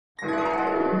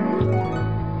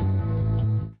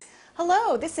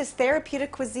Hello, this is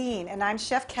Therapeutic Cuisine, and I'm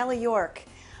Chef Kelly York.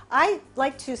 I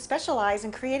like to specialize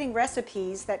in creating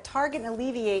recipes that target and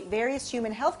alleviate various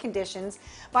human health conditions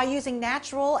by using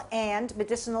natural and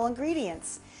medicinal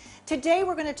ingredients. Today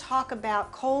we're going to talk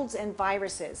about colds and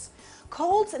viruses.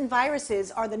 Colds and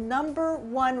viruses are the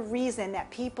 #1 reason that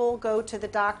people go to the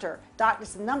doctor.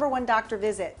 It's the #1 doctor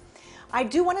visit. I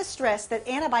do want to stress that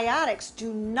antibiotics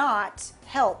do not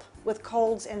help with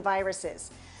colds and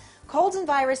viruses. Colds and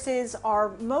viruses are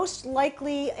most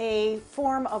likely a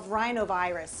form of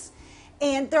rhinovirus.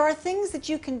 And there are things that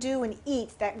you can do and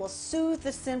eat that will soothe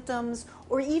the symptoms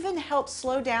or even help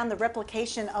slow down the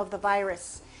replication of the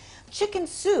virus. Chicken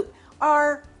soup,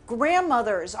 our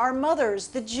grandmothers, our mothers,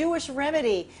 the Jewish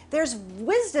remedy. There's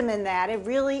wisdom in that. It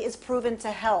really is proven to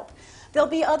help. There'll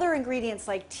be other ingredients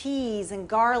like teas and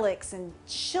garlics and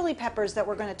chili peppers that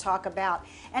we're going to talk about,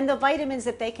 and the vitamins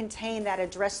that they contain that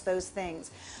address those things.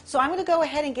 So I'm going to go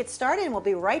ahead and get started, and we'll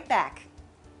be right back.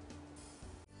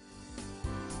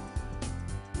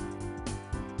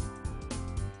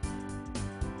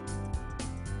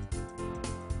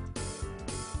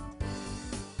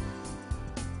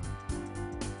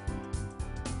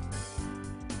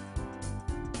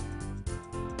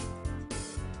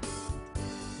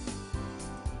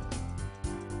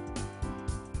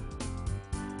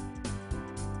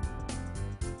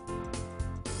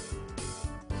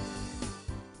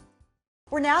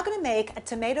 We're now going to make a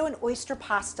tomato and oyster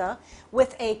pasta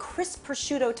with a crisp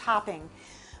prosciutto topping.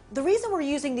 The reason we're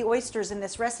using the oysters in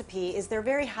this recipe is they're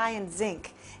very high in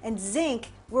zinc, and zinc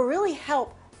will really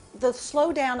help the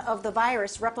slowdown of the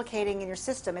virus replicating in your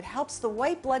system. It helps the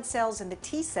white blood cells and the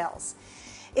T cells.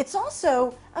 It's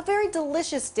also a very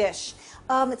delicious dish.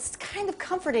 It's kind of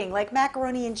comforting, like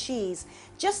macaroni and cheese.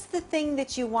 Just the thing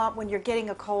that you want when you're getting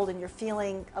a cold and you're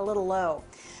feeling a little low.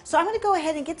 So I'm going to go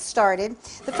ahead and get started.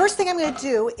 The first thing I'm going to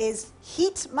do is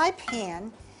heat my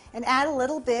pan and add a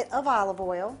little bit of olive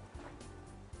oil.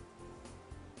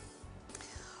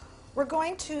 We're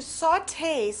going to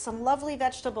saute some lovely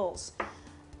vegetables. I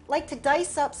like to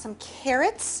dice up some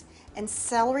carrots and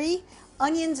celery,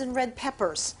 onions and red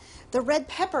peppers. The red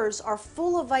peppers are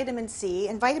full of vitamin C,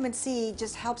 and vitamin C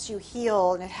just helps you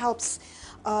heal, and it helps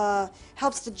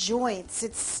the joints.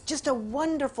 It's just a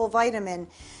wonderful vitamin.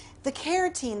 The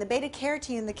carotene, the beta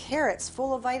carotene in the carrots,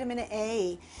 full of vitamin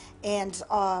A and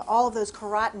all of those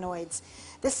carotenoids.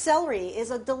 The celery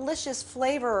is a delicious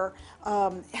flavor.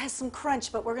 It has some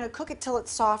crunch, but we're going to cook it till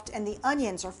it's soft, and the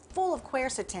onions are full of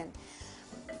quercetin.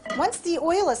 Once the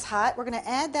oil is hot, we're going to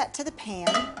add that to the pan,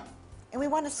 and we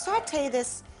want to saute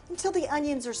this until the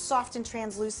onions are soft and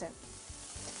translucent.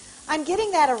 I'm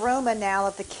getting that aroma now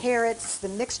of the carrots, the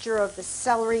mixture of the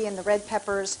celery and the red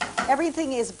peppers.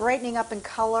 Everything is brightening up in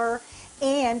color,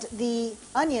 and the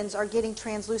onions are getting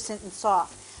translucent and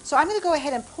soft. So I'm going to go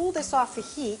ahead and pull this off the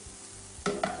heat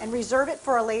and reserve it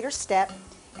for a later step.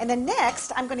 And then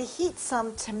next, I'm going to heat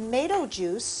some tomato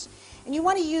juice. And you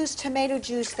want to use tomato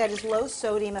juice that is low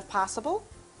sodium if possible.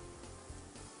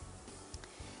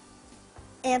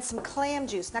 And some clam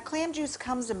juice. Now, clam juice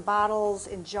comes in bottles,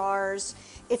 in jars.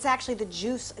 It's actually the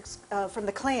juice from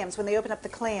the clams, when they open up the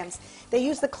clams. They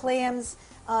use the clams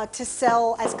to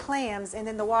sell as clams, and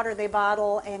then the water they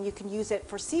bottle, and you can use it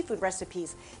for seafood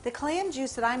recipes. The clam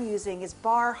juice that I'm using is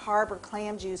Bar Harbor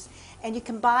clam juice, and you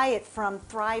can buy it from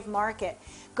Thrive Market.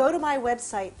 Go to my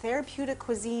website,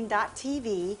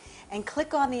 therapeuticcuisine.tv, and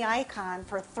click on the icon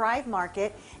for Thrive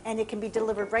Market, and it can be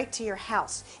delivered right to your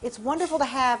house. It's wonderful to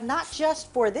have, not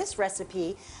just for this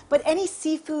recipe, but any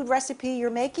seafood recipe you're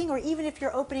making, or even if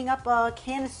you're opening up a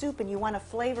can of soup and you want to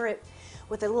flavor it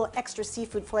with a little extra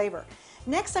seafood flavor.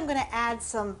 Next, I'm going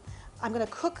to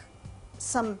cook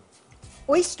some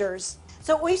oysters.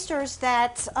 So oysters,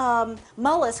 that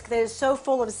mollusk that is so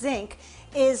full of zinc,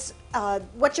 is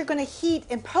what you're going to heat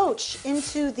and poach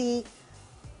into the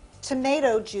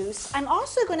tomato juice. I'm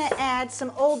also going to add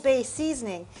some Old Bay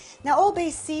seasoning. Now, Old Bay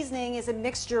seasoning is a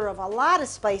mixture of a lot of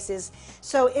spices,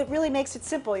 so it really makes it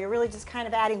simple. You're really just kind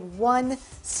of adding one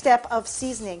step of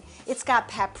seasoning. It's got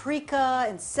paprika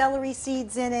and celery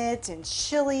seeds in it and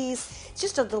chilies. It's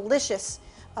just a delicious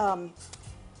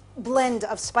blend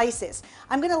of spices.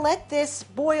 I'm going to let this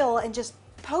boil and just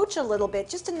poach a little bit,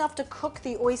 just enough to cook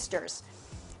the oysters.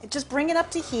 Just bring it up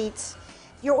to heat.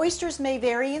 Your oysters may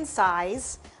vary in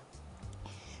size.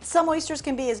 Some oysters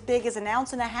can be as big as 1.5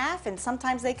 ounces, and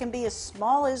sometimes they can be as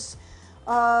small as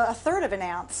 1/3 of an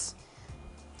ounce.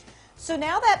 So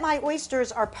now that my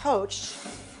oysters are poached,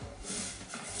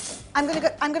 I'm going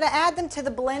to add them to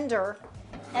the blender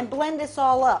and blend this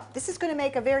all up. This is going to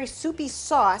make a very soupy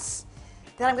sauce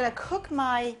that I'm going to cook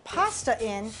my pasta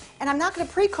in, and I'm not going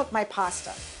to pre-cook my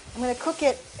pasta. I'm going to cook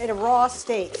it at a raw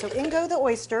state. So in go the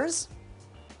oysters.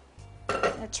 I'm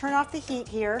going to turn off the heat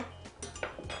here.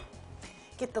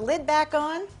 Get the lid back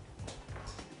on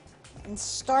and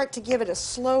start to give it a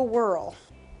slow whirl.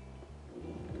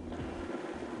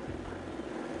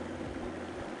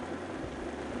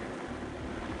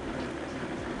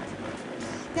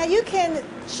 Now you can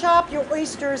chop your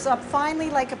oysters up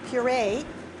finely like a puree,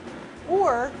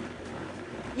 or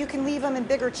you can leave them in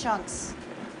bigger chunks.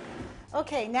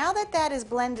 Okay, now that that is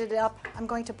blended up, I'm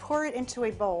going to pour it into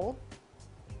a bowl.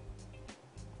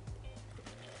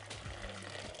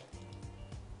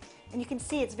 And you can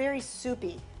see it's very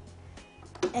soupy.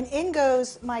 And in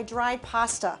goes my dried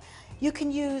pasta. You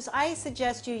can use, I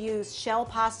suggest you use shell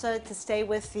pasta to stay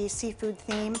with the seafood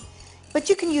theme. But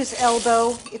you can use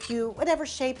elbow, if you, whatever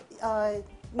shape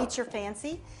meets your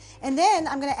fancy. And then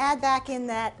I'm going to add back in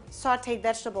that sauteed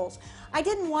vegetables. I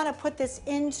didn't want to put this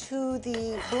into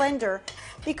the blender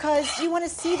because you want to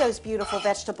see those beautiful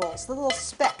vegetables, the little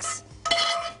specks.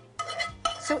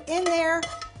 So in there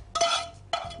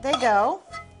they go.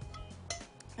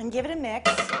 And give it a mix.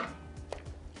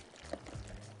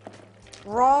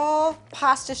 Raw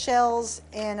pasta shells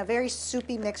and a very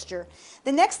soupy mixture.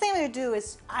 The next thing I'm going to do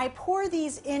is I pour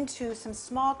these into some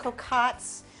small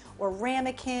cocottes or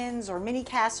ramekins or mini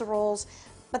casseroles,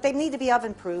 but they need to be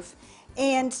oven proof.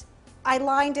 And I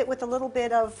lined it with a little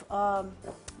bit of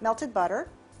melted butter.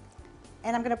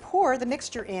 And I'm going to pour the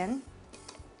mixture in.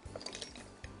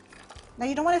 Now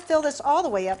you don't want to fill this all the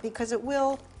way up because it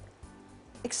will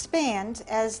expand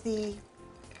as the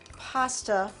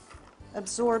pasta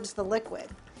absorbs the liquid.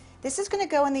 This is going to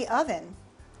go in the oven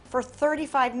for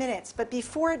 35 minutes, but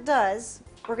before it does,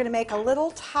 we're going to make a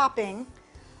little topping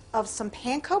of some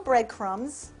panko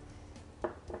breadcrumbs,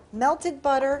 melted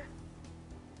butter.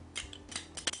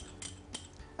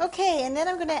 Okay, and then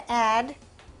I'm going to add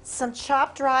some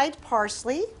chopped dried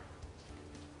parsley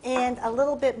and a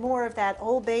little bit more of that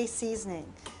Old Bay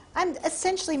seasoning. I'm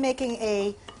essentially making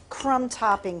a crumb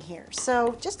topping here,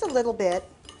 so just a little bit.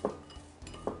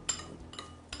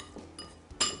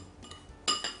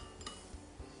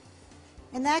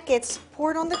 And that gets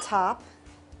poured on the top.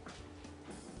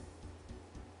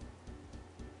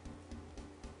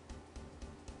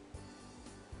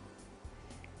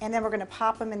 And then we're going to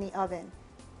pop them in the oven.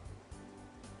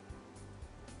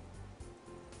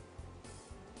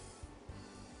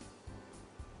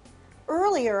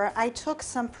 Earlier, I took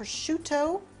some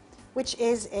prosciutto, which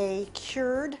is a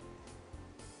cured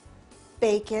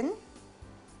bacon,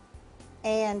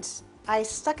 and I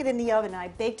stuck it in the oven and I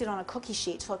baked it on a cookie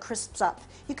sheet so it crisps up.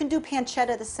 You can do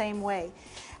pancetta the same way.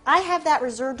 I have that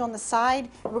reserved on the side,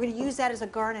 and we're going to use that as a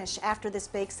garnish after this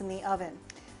bakes in the oven.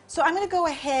 So I'm going to go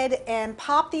ahead and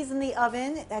pop these in the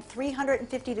oven at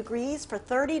 350 degrees for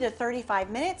 30 to 35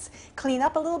 minutes. Clean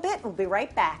up a little bit, we'll be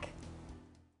right back.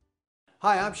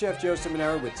 Hi, I'm Chef Joe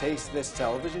Simonera with Taste This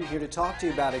Television, here to talk to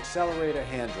you about Accelerator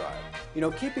Hand Dryer. You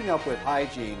know, keeping up with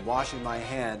hygiene, washing my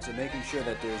hands, and making sure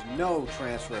that there's no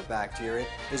transfer of bacteria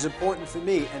is important for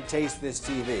me and Taste This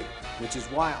TV, which is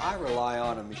why I rely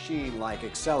on a machine like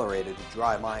Accelerator to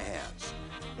dry my hands.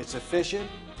 It's efficient,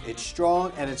 it's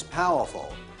strong, and it's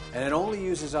powerful. And it only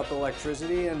uses up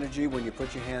electricity and energy when you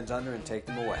put your hands under and take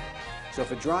them away. So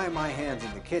for drying my hands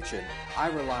in the kitchen, I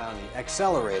rely on the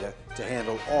Accelerator to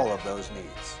handle all of those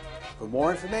needs. For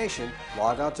more information,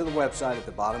 log on to the website at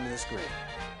the bottom of the screen.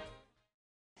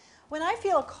 When I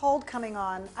feel a cold coming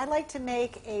on, I like to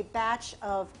make a batch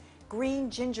of green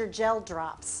ginger gel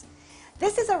drops.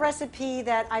 This is a recipe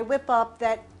that I whip up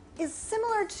that is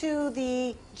similar to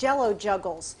the Jell-O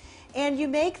juggles. And you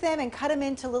make them and cut them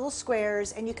into little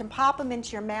squares, and you can pop them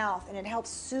into your mouth, and it helps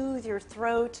soothe your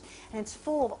throat, and it's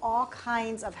full of all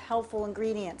kinds of helpful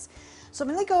ingredients. So I'm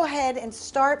going to go ahead and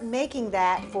start making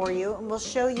that for you, and we'll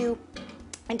show you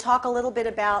and talk a little bit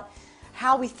about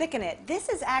how we thicken it. This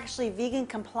is actually vegan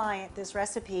compliant, this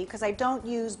recipe, because I don't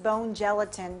use bone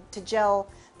gelatin to gel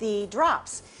the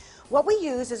drops. What we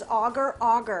use is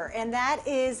agar-agar, and that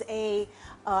is a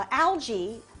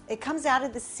algae. It comes out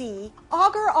of the sea.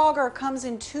 Agar-agar comes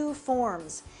in two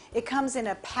forms. It comes in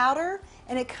a powder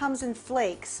and it comes in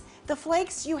flakes. The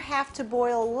flakes you have to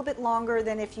boil a little bit longer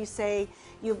than if you say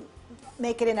you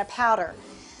make it in a powder.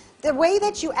 The way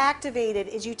that you activate it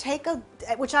is you take a,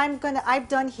 which I've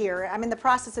done here, I'm in the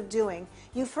process of doing.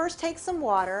 You first take some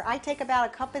water. I take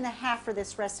about 1.5 cups for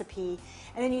this recipe,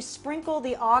 and then you sprinkle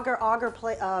the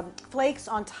agar-agar flakes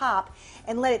on top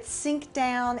and let it sink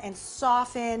down and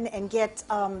soften and get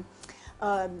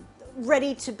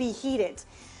ready to be heated.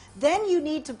 Then you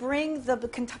need to bring the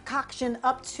concoction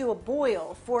up to a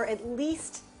boil for at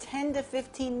least 10 to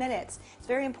 15 minutes. It's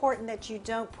very important that you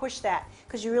don't push that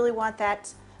because you really want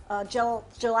that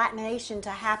gelatination to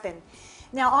happen.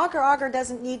 Now, agar-agar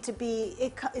doesn't need to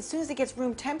be, as soon as it gets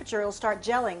room temperature, it'll start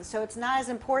gelling. So it's not as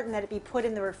important that it be put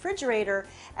in the refrigerator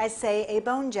as, say, a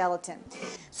bone gelatin.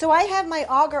 So I have my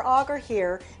agar-agar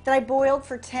here that I boiled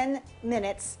for 10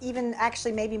 minutes, even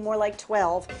actually maybe more like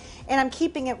 12, and I'm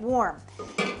keeping it warm.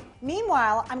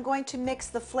 Meanwhile, I'm going to mix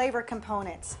the flavor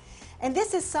components. And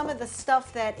this is some of the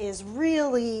stuff that is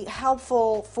really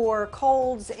helpful for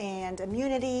colds and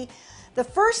immunity. The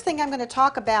first thing I'm going to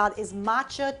talk about is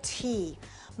matcha tea.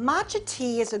 Matcha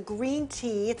tea is a green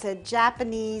tea. It's a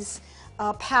Japanese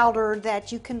powder that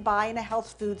you can buy in a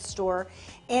health food store,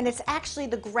 and it's actually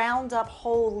the ground up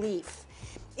whole leaf.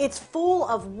 It's full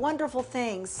of wonderful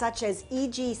things such as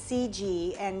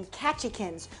EGCG and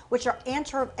catechins, which are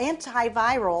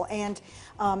antiviral, and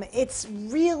it's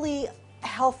really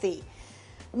healthy.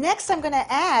 Next, I'm going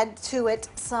to add to it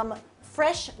some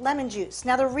fresh lemon juice.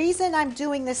 Now, the reason I'm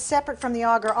doing this separate from the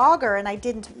agar-agar and I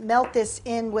didn't melt this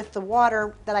in with the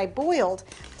water that I boiled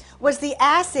was the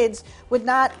acids would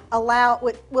not allow,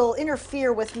 will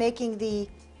interfere with making the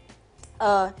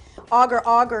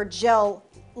agar-agar gel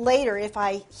later if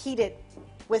I heat it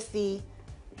with the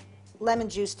lemon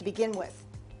juice to begin with.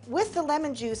 With the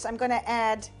lemon juice, I'm going to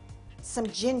add some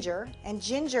ginger, and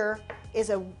ginger is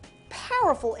a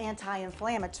powerful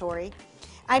anti-inflammatory.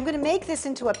 I'm going to make this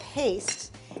into a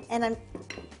paste, and I'm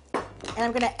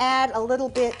going to add a little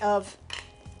bit of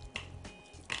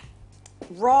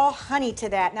raw honey to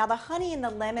that. Now, the honey and the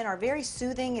lemon are very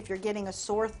soothing if you're getting a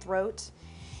sore throat.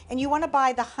 And you want to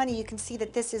buy the honey. You can see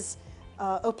that this is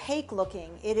opaque looking.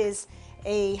 It is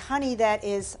a honey that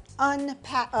is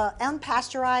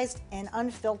unpasteurized and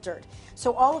unfiltered.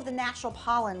 So all of the natural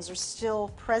pollens are still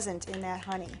present in that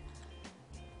honey.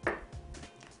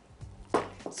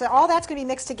 So all that's going to be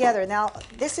mixed together. Now,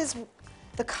 this is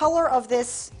the color of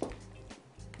this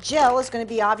gel is going to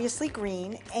be obviously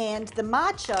green, and the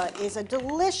matcha is a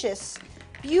delicious,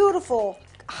 beautiful,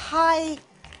 high,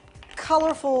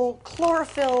 colorful,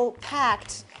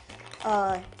 chlorophyll-packed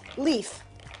leaf.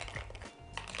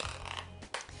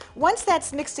 Once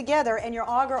that's mixed together and your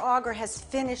agar-agar has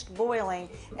finished boiling,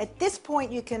 at this point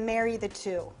you can marry the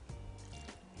two.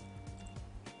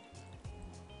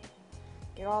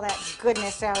 Get all that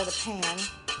goodness out of the pan.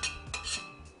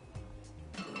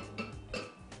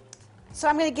 So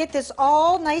I'm going to get this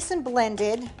all nice and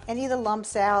blended, any of the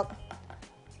lumps out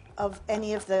of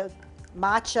any of the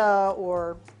matcha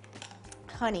or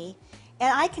honey,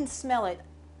 and I can smell it.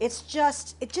 It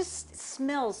just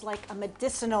smells like a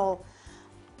medicinal,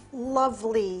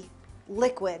 lovely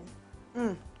liquid.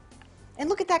 And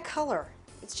look at that color.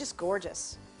 It's just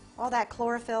gorgeous. All that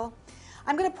chlorophyll.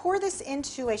 I'm going to pour this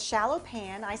into a shallow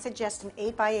pan. I suggest an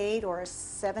 8x8 or a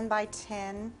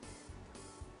 7x10.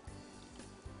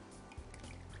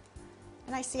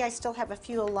 And I see I still have a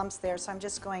few lumps there, so I'm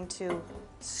just going to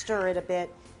stir it a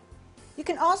bit. You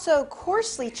can also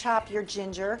coarsely chop your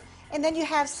ginger, and then you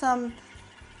have some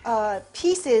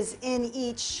pieces in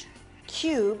each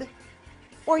cube,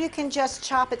 or you can just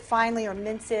chop it finely or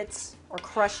mince it or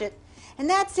crush it. And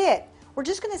that's it. We're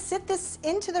just going to sit this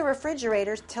into the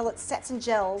refrigerator till it sets and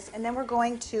gels, and then we're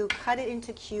going to cut it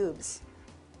into cubes.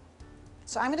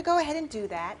 So I'm going to go ahead and do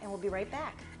that, and we'll be right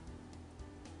back.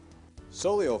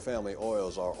 Solio family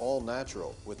oils are all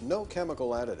natural with no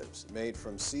chemical additives, made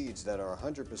from seeds that are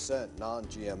 100%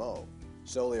 non-GMO.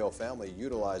 Solio family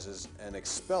utilizes an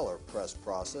expeller press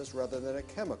process rather than a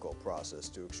chemical process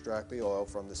to extract the oil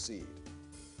from the seed.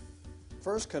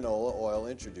 First canola oil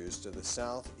introduced to the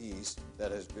Southeast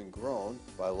that has been grown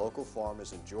by local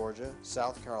farmers in Georgia,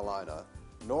 South Carolina,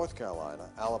 North Carolina,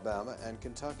 Alabama, and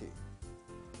Kentucky.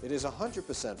 It is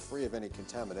 100% free of any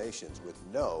contaminations with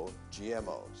no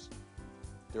GMOs.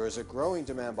 There is a growing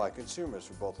demand by consumers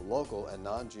for both local and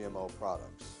non-GMO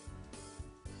products.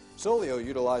 Solio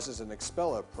utilizes an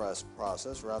expeller press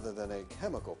process rather than a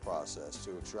chemical process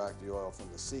to extract the oil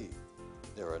from the seed.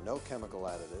 There are no chemical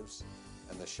additives,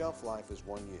 and the shelf life is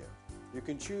 1 year. You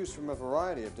can choose from a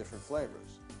variety of different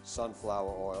flavors: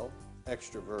 sunflower oil,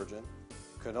 extra virgin,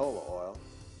 canola oil.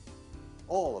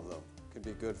 All of them can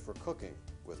be good for cooking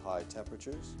with high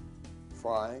temperatures,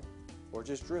 frying, or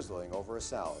just drizzling over a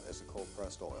salad as a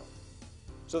cold-pressed oil.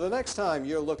 So the next time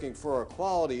you're looking for a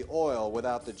quality oil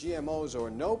without the GMOs or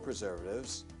no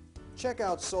preservatives, check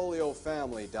out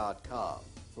SolioFamily.com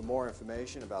for more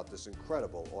information about this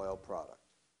incredible oil product.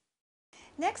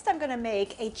 Next, I'm going to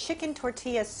make a chicken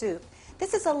tortilla soup.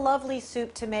 This is a lovely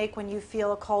soup to make when you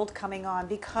feel a cold coming on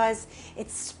because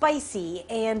it's spicy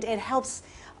and it helps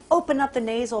open up the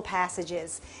nasal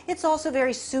passages. It's also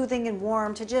very soothing and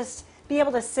warm to just be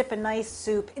able to sip a nice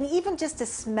soup and even just to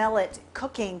smell it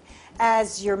cooking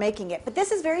as you're making it. But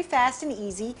this is very fast and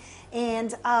easy,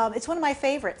 and it's one of my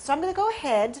favorites. So I'm going to go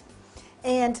ahead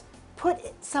and put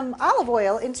some olive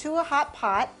oil into a hot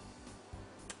pot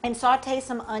and saute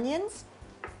some onions.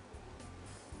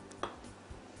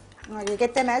 I'm going to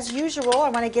get them as usual. I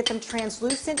want to get them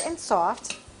translucent and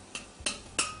soft.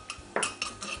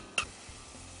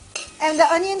 And the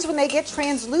onions, when they get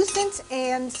translucent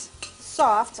and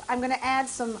soft, I'm going to add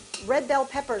some red bell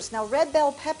peppers. Now, red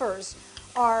bell peppers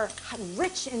are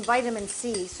rich in vitamin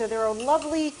C, so they're a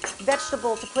lovely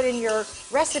vegetable to put in your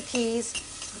recipes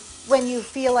when you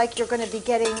feel like you're going to be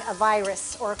getting a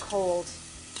virus or a cold.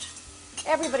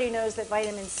 Everybody knows that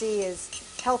vitamin C is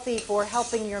healthy for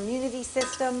helping your immunity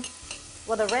system.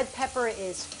 Well, the red pepper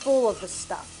is full of the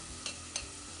stuff.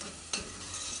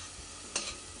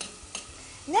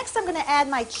 Next, I'm going to add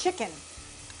my chicken.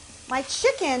 My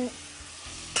chicken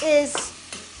is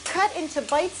cut into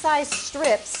bite-sized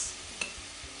strips,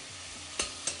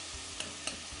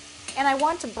 and I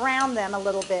want to brown them a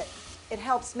little bit. It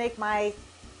helps make my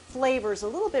flavors a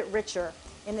little bit richer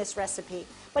in this recipe,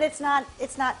 but it's not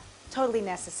totally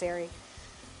necessary.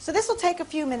 So this will take a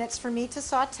few minutes for me to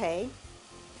saute.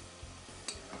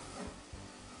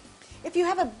 If you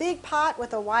have a big pot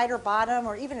with a wider bottom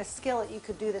or even a skillet, you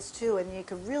could do this too, and you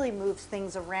could really move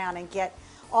things around and get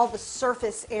all the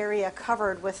surface area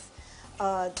covered with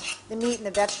the meat and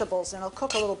the vegetables, and it'll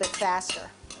cook a little bit faster.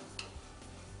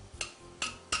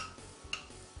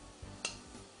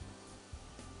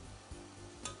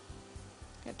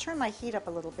 I'm going to turn my heat up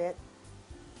a little bit.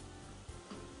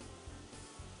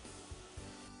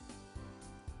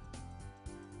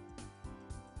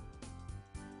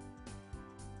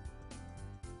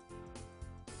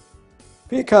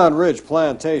 Pecan Ridge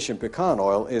Plantation pecan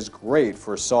oil is great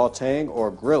for sautéing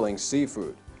or grilling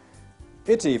seafood.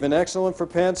 It's even excellent for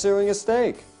pan-searing a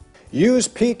steak. Use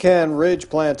Pecan Ridge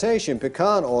Plantation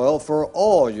pecan oil for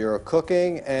all your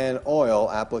cooking and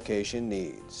oil application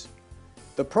needs.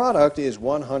 The product is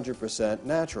 100%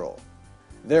 natural.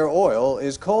 Their oil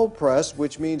is cold pressed,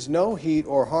 which means no heat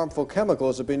or harmful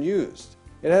chemicals have been used.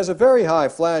 It has a very high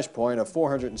flash point of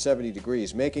 470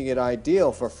 degrees, making it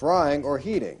ideal for frying or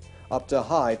heating up to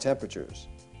high temperatures.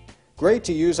 Great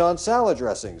to use on salad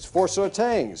dressings, for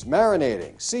sautéings,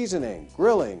 marinating, seasoning,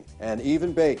 grilling, and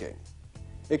even baking.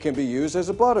 It can be used as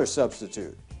a butter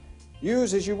substitute.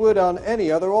 Use as you would on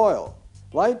any other oil.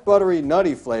 Light, buttery,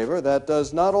 nutty flavor that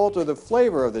does not alter the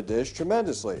flavor of the dish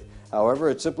tremendously. However,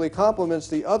 it simply complements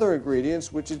the other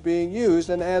ingredients which is being used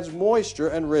and adds moisture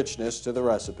and richness to the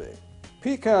recipe.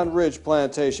 Pecan Ridge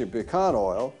Plantation pecan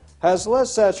oil has less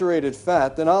saturated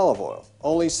fat than olive oil,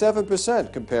 only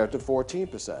 7% compared to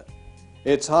 14%.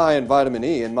 It's high in vitamin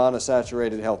E and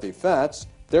monosaturated healthy fats.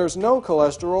 There's no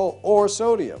cholesterol or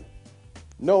sodium.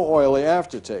 No oily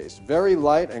aftertaste, very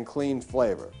light and clean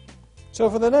flavor. So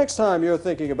for the next time you're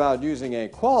thinking about using a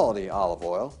quality olive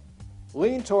oil,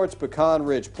 lean towards Pecan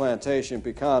Ridge Plantation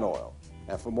pecan oil.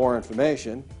 And for more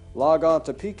information, log on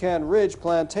to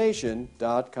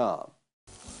pecanridgeplantation.com.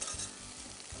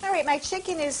 All right, my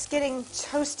chicken is getting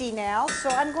toasty now, so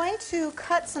I'm going to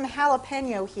cut some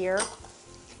jalapeno here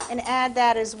and add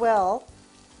that as well.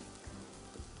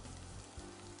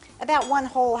 About one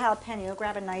whole jalapeno.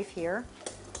 Grab a knife here.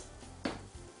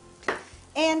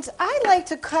 And I like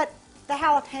to cut the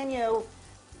jalapeno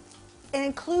and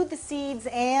include the seeds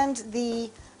and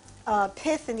the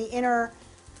pith and the inner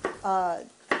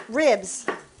ribs.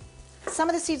 Some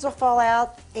of the seeds will fall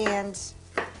out and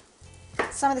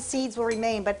some of the seeds will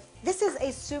remain, but this is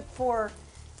a soup for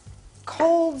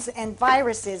colds and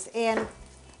viruses, and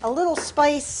a little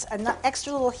spice, an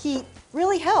extra little heat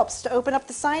really helps to open up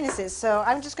the sinuses. So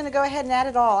I'm just going to go ahead and add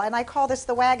it all, and I call this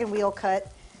the wagon wheel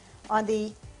cut on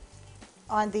the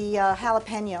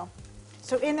jalapeno.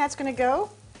 So in that's going to go.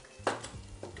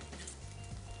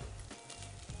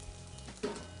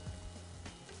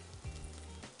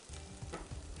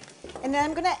 And then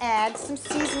I'm going to add some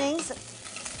seasonings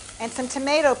and some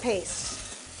tomato paste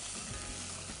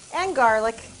and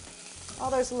garlic, all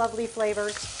those lovely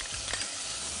flavors.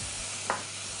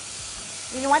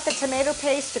 You want the tomato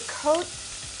paste to coat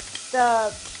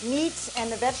the meat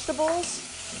and the vegetables.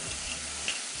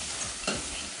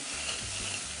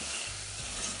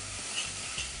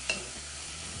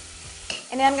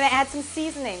 And then I'm going to add some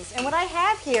seasonings. And what I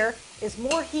have here is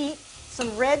more heat,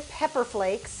 some red pepper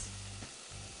flakes,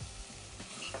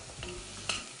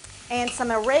 and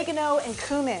some oregano and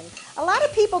cumin. A lot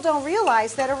of people don't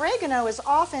realize that oregano is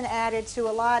often added to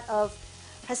a lot of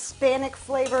Hispanic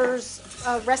flavors,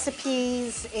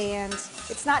 recipes, and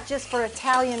it's not just for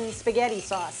Italian spaghetti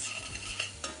sauce.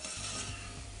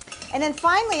 And then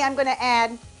finally, I'm going to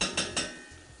add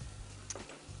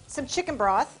some chicken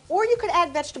broth, or you could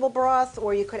add vegetable broth,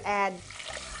 or you could add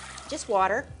just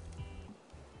water,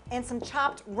 and some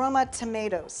chopped Roma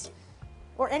tomatoes,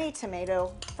 or any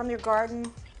tomato from your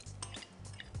garden.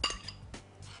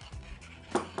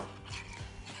 You're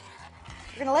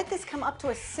going to let this come up to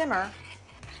a simmer,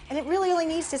 and it really only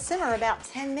needs to simmer about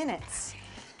 10 minutes.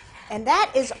 And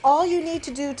that is all you need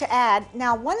to do to add.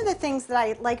 Now, one of the things that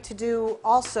I like to do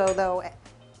also, though,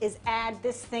 is add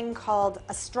this thing called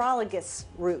astragalus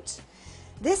root.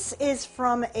 This is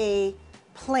from a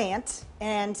plant,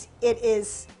 and it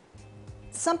is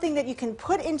something that you can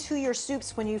put into your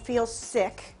soups when you feel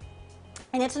sick.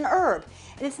 And it's an herb,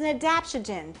 and it's an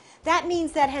adaptogen. That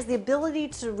means that it has the ability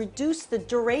to reduce the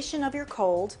duration of your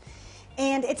cold,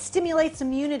 and it stimulates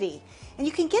immunity. And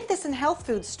you can get this in health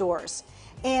food stores.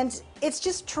 And it's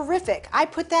just terrific. I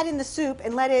put that in the soup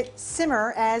and let it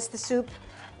simmer as the soup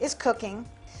is cooking.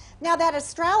 Now that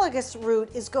astragalus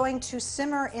root is going to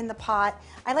simmer in the pot.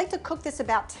 I like to cook this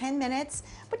about 10 minutes,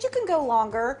 but you can go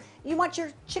longer. You want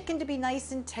your chicken to be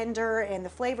nice and tender and the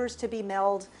flavors to be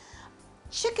meld.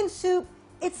 Chicken soup,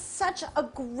 it's such a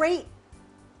great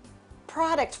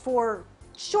product for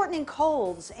shortening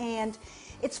colds, and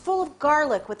it's full of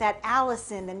garlic with that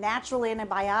allicin, the natural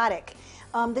antibiotic.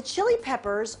 The chili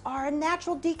peppers are a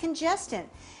natural decongestant,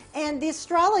 and the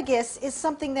astragalus is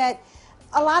something that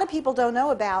a lot of people don't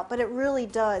know about, but it really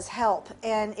does help.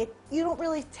 And you don't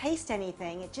really taste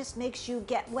anything. It just makes you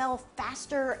get well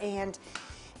faster, and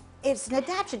it's an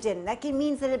adaptogen. That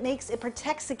means that it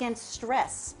protects against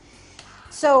stress.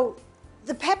 So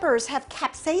the peppers have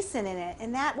capsaicin in it,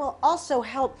 and that will also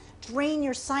help drain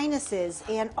your sinuses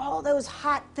and all those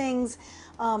hot things,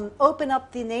 open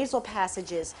up the nasal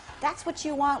passages. That's what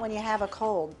you want when you have a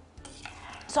cold.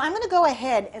 So I'm going to go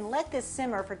ahead and let this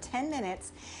simmer for 10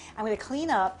 minutes. I'm going to clean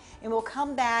up, and we'll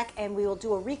come back and we will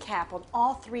do a recap on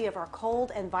all three of our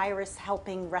cold and virus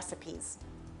helping recipes.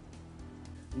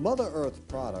 Mother Earth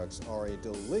products are a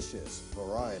delicious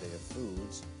variety of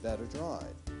foods that are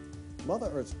dried.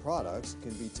 Mother Earth's products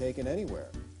can be taken anywhere,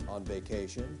 on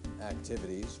vacation,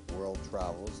 activities, world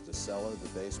travels, the cellar, the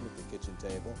basement, the kitchen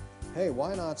table. Hey,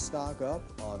 why not stock up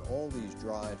on all these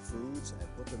dried foods and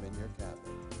put them in your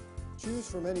cabinet? Choose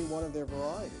from any one of their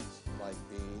varieties, like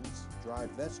beans,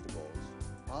 dried vegetables,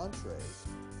 entrees,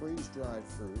 freeze-dried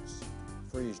fruits,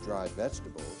 freeze-dried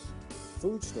vegetables,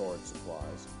 food storage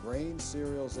supplies, grains,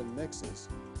 cereals, and mixes,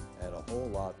 and a whole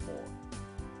lot more.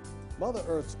 Mother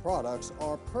Earth's products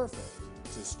are perfect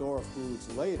to store foods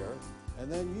later and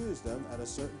then use them at a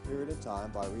certain period of time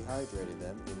by rehydrating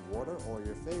them in water or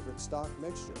your favorite stock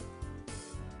mixture.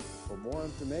 For more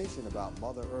information about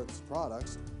Mother Earth's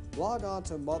products, log on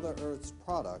to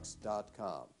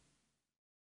MotherEarthsProducts.com.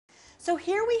 So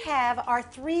here we have our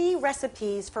three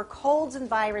recipes for colds and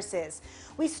viruses.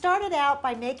 We started out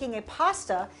by making a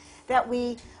pasta that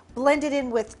we blended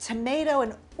in with tomato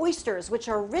and oysters, which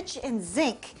are rich in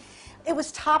zinc. It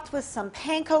was topped with some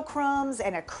panko crumbs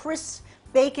and a crisp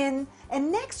bacon.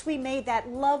 And next we made that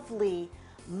lovely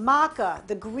maca,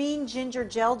 the green ginger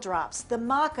gel drops. The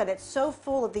maca that's so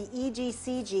full of the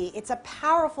EGCG. It's a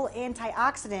powerful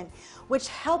antioxidant which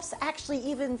helps actually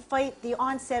even fight the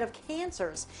onset of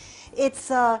cancers.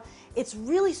 It's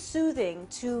really soothing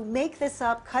to make this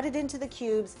up, cut it into the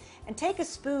cubes, and take a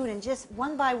spoon and just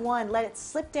one by one let it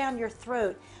slip down your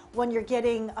throat when you're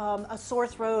getting a sore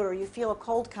throat or you feel a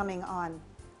cold coming on.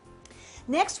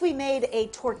 Next, we made a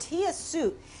tortilla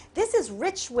soup. This is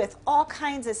rich with all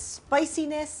kinds of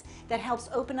spiciness that helps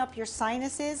open up your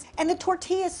sinuses. And the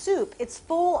tortilla soup, it's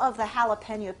full of the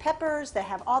jalapeno peppers that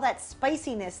have all that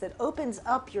spiciness that opens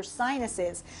up your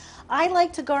sinuses. I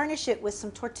like to garnish it with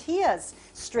some tortillas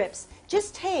strips.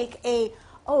 Just take a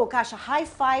high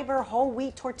fiber whole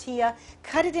wheat tortilla,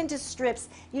 cut it into strips.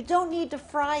 You don't need to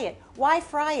fry it. Why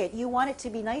fry it? You want it to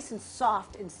be nice and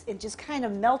soft and just kind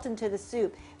of melt into the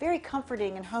soup. Very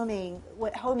comforting and homey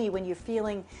when you're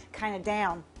feeling kind of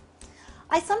down.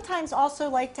 I sometimes also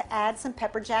like to add some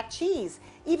pepper jack cheese,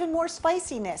 even more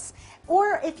spiciness.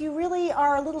 Or if you really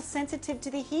are a little sensitive to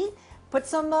the heat, put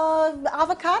some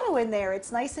avocado in there.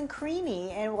 It's nice and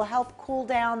creamy and will help cool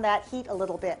down that heat a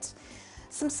little bit.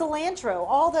 Some cilantro,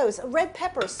 all those, red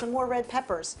peppers, some more red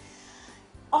peppers.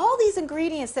 All these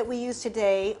ingredients that we use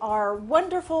today are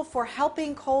wonderful for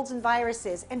helping colds and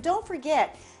viruses. And don't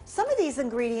forget, some of these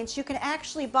ingredients you can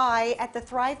actually buy at the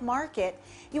Thrive Market.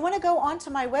 You want to go onto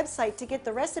my website to get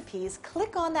the recipes.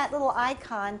 Click on that little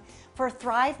icon for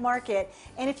Thrive Market,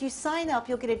 and if you sign up,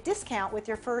 you'll get a discount with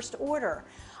your first order.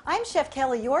 I'm Chef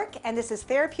Kelly York, and this is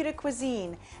Therapeutic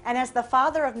Cuisine. And as the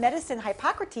father of medicine,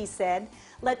 Hippocrates, said,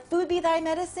 let food be thy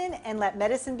medicine, and let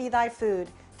medicine be thy food.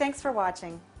 Thanks for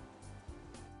watching.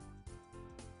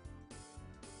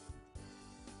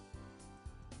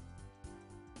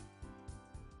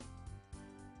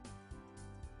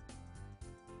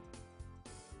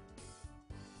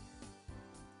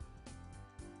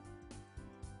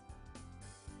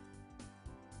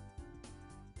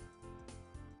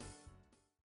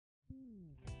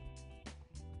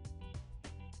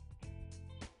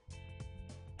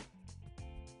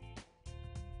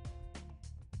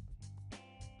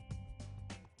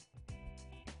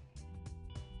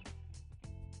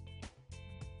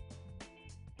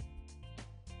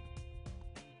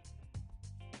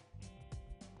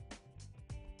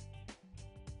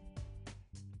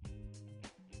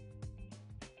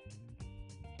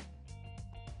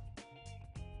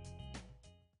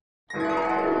 Yeah.